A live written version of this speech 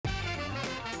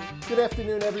Good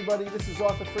afternoon, everybody. This is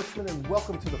Arthur Frischman, and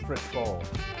welcome to the Frisch Bowl.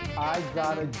 I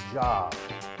got a job,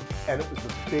 and it was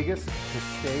the biggest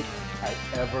mistake I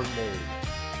ever made.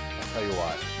 I'll tell you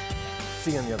why.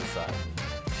 See you on the other side.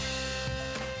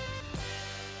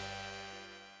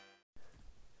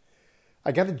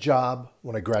 I got a job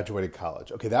when I graduated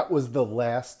college. Okay, that was the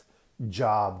last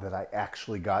job that I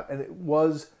actually got, and it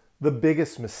was the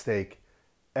biggest mistake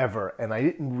ever. And I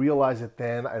didn't realize it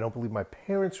then. I don't believe my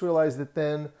parents realized it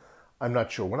then. I'm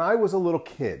not sure. When I was a little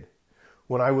kid,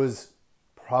 when I was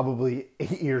probably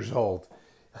 8 years old,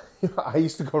 I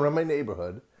used to go around my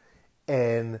neighborhood,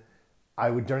 and I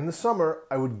would, during the summer,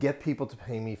 I would get people to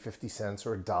pay me 50 cents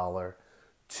or $1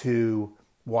 to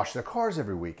wash their cars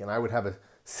every week. And I would have a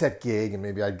set gig, and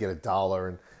maybe I'd get $1,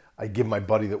 and I'd give my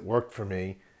buddy that worked for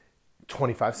me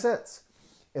 25 cents.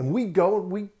 And we'd go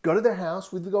to their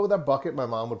house, we'd go with our bucket. My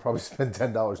mom would probably spend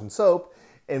 $10 in soap,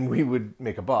 and we would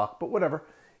make a buck, but whatever.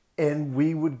 And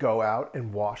we would go out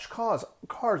and wash cars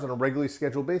on a regularly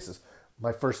scheduled basis.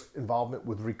 My first involvement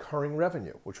with recurring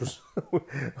revenue, which was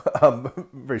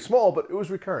very small, but it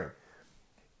was recurring.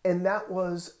 And that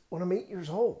was when I'm 8 years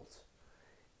old.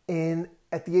 And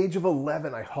at the age of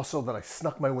 11, I hustled and I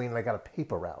snuck my way in and I got a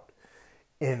paper route.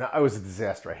 And I was a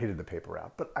disaster. I hated the paper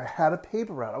route. But I had a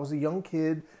paper route. I was a young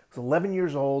kid. I was 11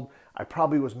 years old. I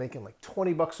probably was making like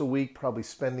 $20 a week, probably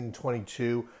spending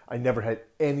 22. I never had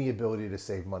any ability to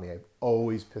save money. I've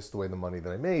always pissed away the money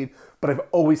that I made, but I've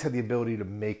always had the ability to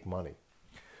make money.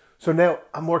 So now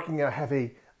I'm working, I have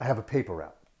a paper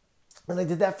route. And I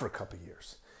did that for a couple of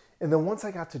years. And then once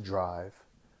I got to drive,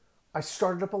 I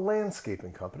started up a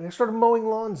landscaping company. I started mowing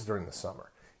lawns during the summer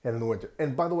and in the winter.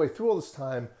 And by the way, through all this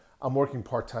time, I'm working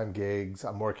part-time gigs.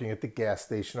 I'm working at the gas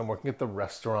station. I'm working at the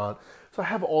restaurant. So I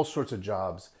have all sorts of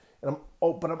jobs, but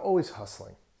I'm always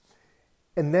hustling.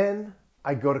 And then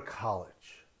I go to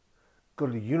college, go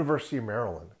to the University of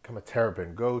Maryland, become a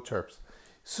Terrapin, go Terps.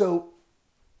 So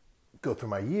go through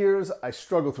my years. I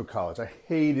struggled through college. I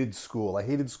hated school. I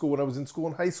hated school when I was in school,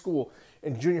 in high school,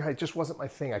 and junior high. It just wasn't my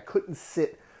thing. I couldn't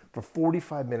sit for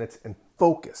 45 minutes and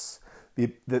focus.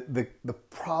 The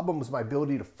problem was my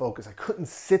ability to focus. I couldn't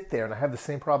sit there, and I have the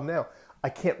same problem now. I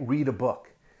can't read a book.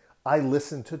 I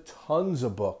listen to tons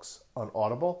of books on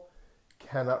Audible,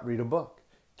 cannot read a book.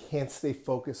 Can't stay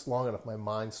focused long enough. My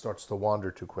mind starts to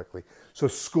wander too quickly. So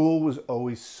school was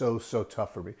always so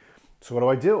tough for me. So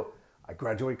what do? I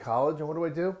graduate college, and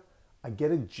what do? I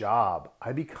get a job.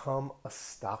 I become a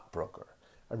stockbroker.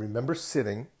 I remember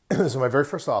sitting, this was my very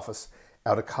first office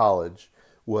out of college,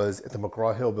 was at the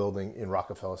McGraw-Hill building in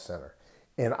Rockefeller Center.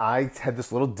 And I had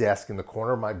this little desk in the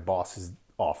corner of my boss's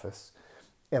office,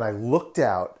 and I looked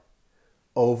out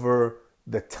over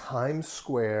the Times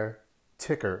Square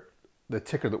ticker, the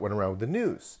ticker that went around with the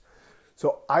news.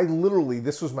 So I literally,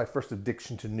 this was my first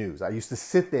addiction to news. I used to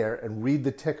sit there and read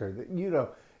the ticker.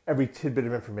 Every tidbit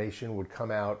of information would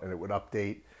come out and it would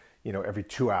update, every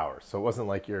 2 hours. So it wasn't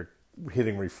like you're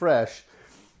hitting refresh.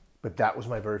 But that was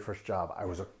my very first job. I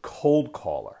was a cold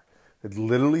caller. I'd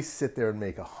literally sit there and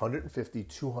make 150,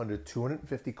 200,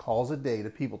 250 calls a day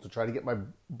to people to try to get my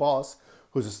boss,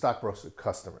 who's a stockbroker,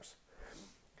 customers.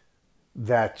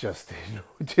 That just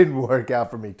didn't work out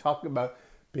for me. Talk about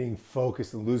being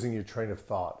focused and losing your train of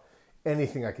thought.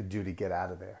 Anything I could do to get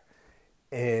out of there.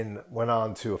 And went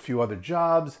on to a few other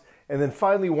jobs. And then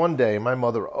finally one day, my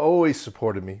mother always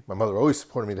supported me. My mother always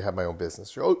supported me to have my own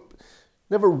business.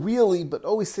 Never really, but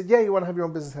always said, yeah, you want to have your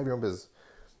own business, have your own business.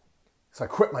 So I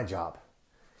quit my job.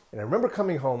 And I remember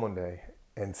coming home one day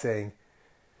and saying,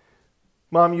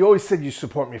 Mom, you always said you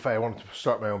support me if I wanted to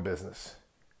start my own business.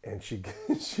 And she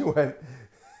went,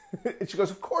 and she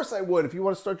goes, of course I would. If you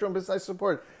want to start your own business, I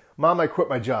support it. Mom, I quit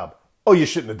my job. Oh, you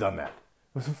shouldn't have done that.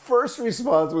 The first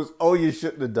response was, oh, you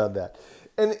shouldn't have done that.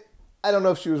 And I don't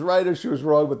know if she was right or she was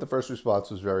wrong, but the first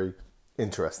response was very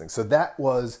interesting. So that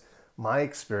was my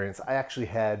experience. I actually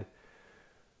had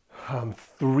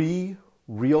 3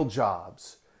 real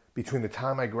jobs between the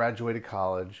time I graduated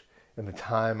college and the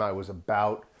time I was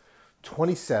about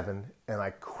 27, and I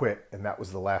quit, and that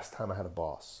was the last time I had a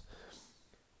boss.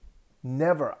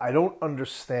 I don't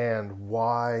understand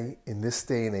why in this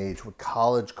day and age, when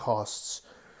college costs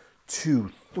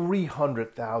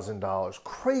 $200,000-$300,000,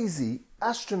 crazy,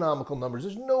 astronomical numbers,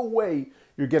 there's no way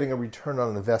you're getting a return on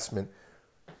an investment.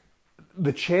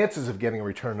 The chances of getting a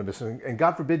return on investment, and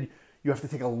God forbid you have to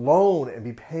take a loan and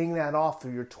be paying that off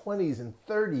through your 20s and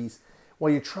 30s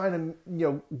while you're trying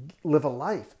to live a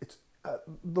life. It's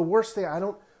the worst thing. I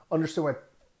don't understand why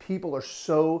people are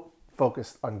so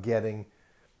focused on getting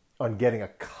a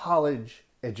college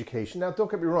education. Now, don't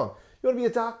get me wrong. You want to be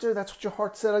a doctor? That's what your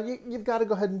heart said. You've got to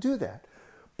go ahead and do that.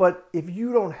 But if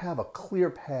you don't have a clear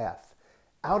path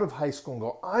out of high school and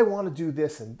go, I want to do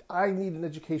this and I need an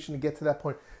education to get to that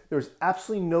point, there's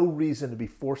absolutely no reason to be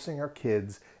forcing our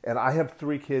kids. And I have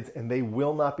 3 kids and they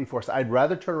will not be forced. I'd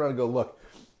rather turn around and go, look,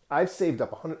 I've saved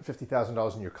up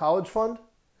 $150,000 in your college fund.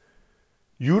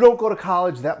 You don't go to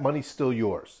college, that money's still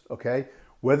yours, okay?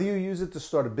 Whether you use it to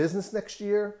start a business next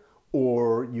year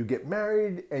or you get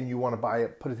married and you want to buy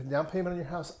it, put a down payment on your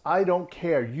house, I don't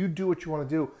care. You do what you want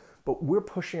to do. But we're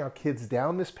pushing our kids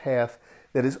down this path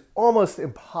that is almost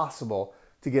impossible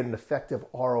to get an effective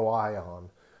ROI on,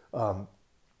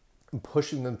 and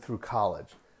pushing them through college.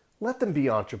 Let them be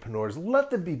entrepreneurs.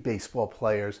 Let them be baseball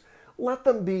players. Let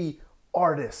them be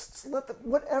artists. Let them,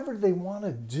 whatever they want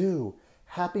to do.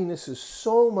 Happiness is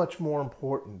so much more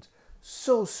important.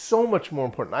 So much more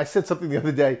important. I said something the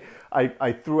other day.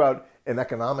 I threw out an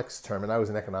economics term, and I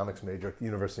was an economics major at the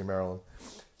University of Maryland.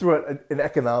 Threw out an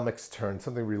economics term,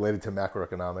 something related to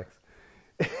macroeconomics.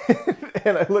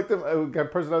 And I looked at the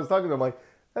person I was talking to, I'm like,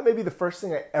 that may be the first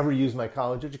thing I ever used my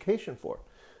college education for.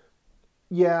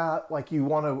 Yeah, like you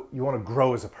want to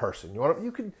grow as a person.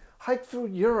 You can hike through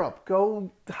Europe,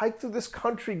 go hike through this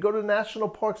country, go to national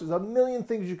parks. There's a million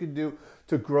things you can do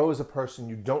to grow as a person.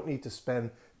 You don't need to spend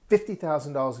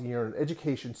 $50,000 a year in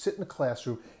education, sit in a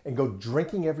classroom, and go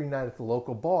drinking every night at the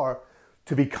local bar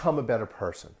to become a better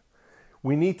person.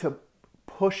 We need to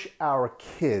push our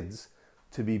kids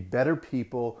to be better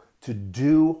people, to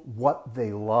do what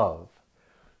they love,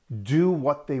 do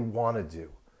what they want to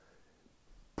do.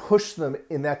 Push them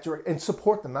in that direction and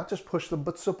support them, not just push them,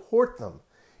 but support them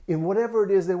in whatever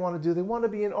it is they want to do. They want to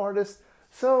be an artist.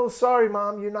 So sorry,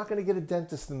 Mom, you're not going to get a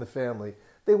dentist in the family.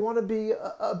 They want to be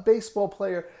a baseball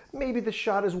player. Maybe the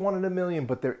shot is 1 in a million,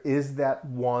 but there is that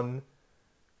one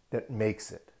that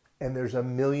makes it. And there's a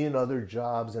million other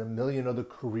jobs and a million other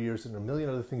careers and a million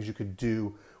other things you could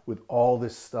do with all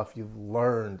this stuff you've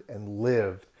learned and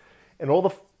lived and all the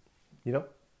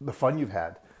fun you've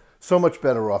had. So much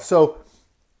better off. So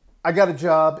I got a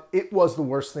job. It was the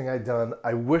worst thing I'd done.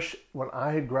 I wish when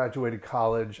I had graduated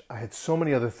college, I had so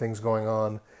many other things going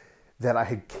on that I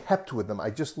had kept with them.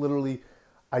 I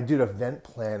did event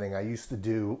planning.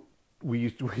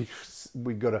 We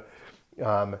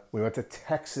went to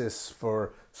Texas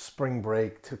for spring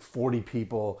break, took 40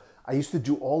 people. I used to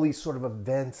do all these sort of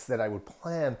events that I would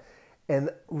plan. And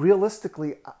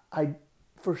realistically,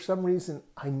 for some reason,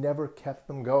 I never kept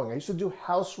them going. I used to do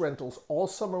house rentals all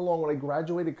summer long when I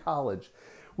graduated college.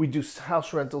 We'd do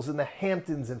house rentals in the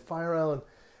Hamptons and Fire Island.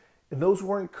 And those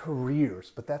weren't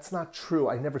careers, but that's not true.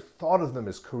 I never thought of them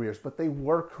as careers, but they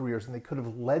were careers and they could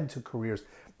have led to careers.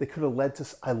 They could have led to,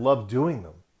 I love doing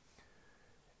them.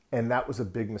 And that was a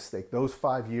big mistake. Those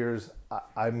 5 years,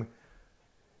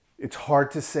 it's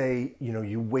hard to say,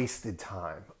 you wasted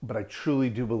time, but I truly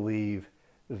do believe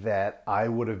that I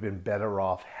would have been better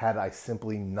off had I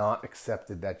simply not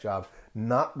accepted that job,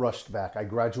 not rushed back. I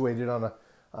graduated on a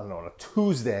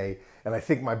Tuesday, and I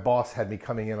think my boss had me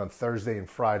coming in on Thursday and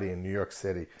Friday in New York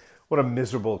City. What a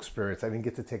miserable experience. I didn't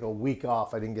get to take a week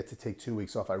off. I didn't get to take 2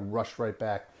 weeks off. I rushed right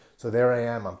back. So there I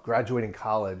am. I'm graduating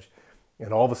college,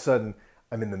 and all of a sudden,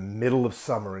 I'm in the middle of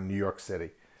summer in New York City.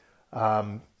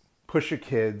 Push your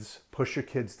kids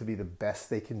to be the best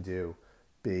they can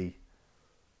be.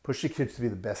 Push your kids to be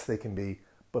the best they can be,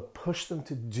 but push them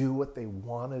to do what they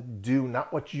want to do,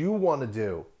 not what you want to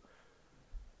do.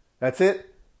 That's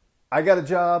it. I got a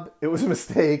job. It was a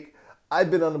mistake.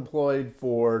 I've been unemployed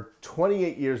for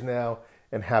 28 years now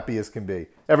and happy as can be.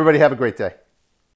 Everybody have a great day.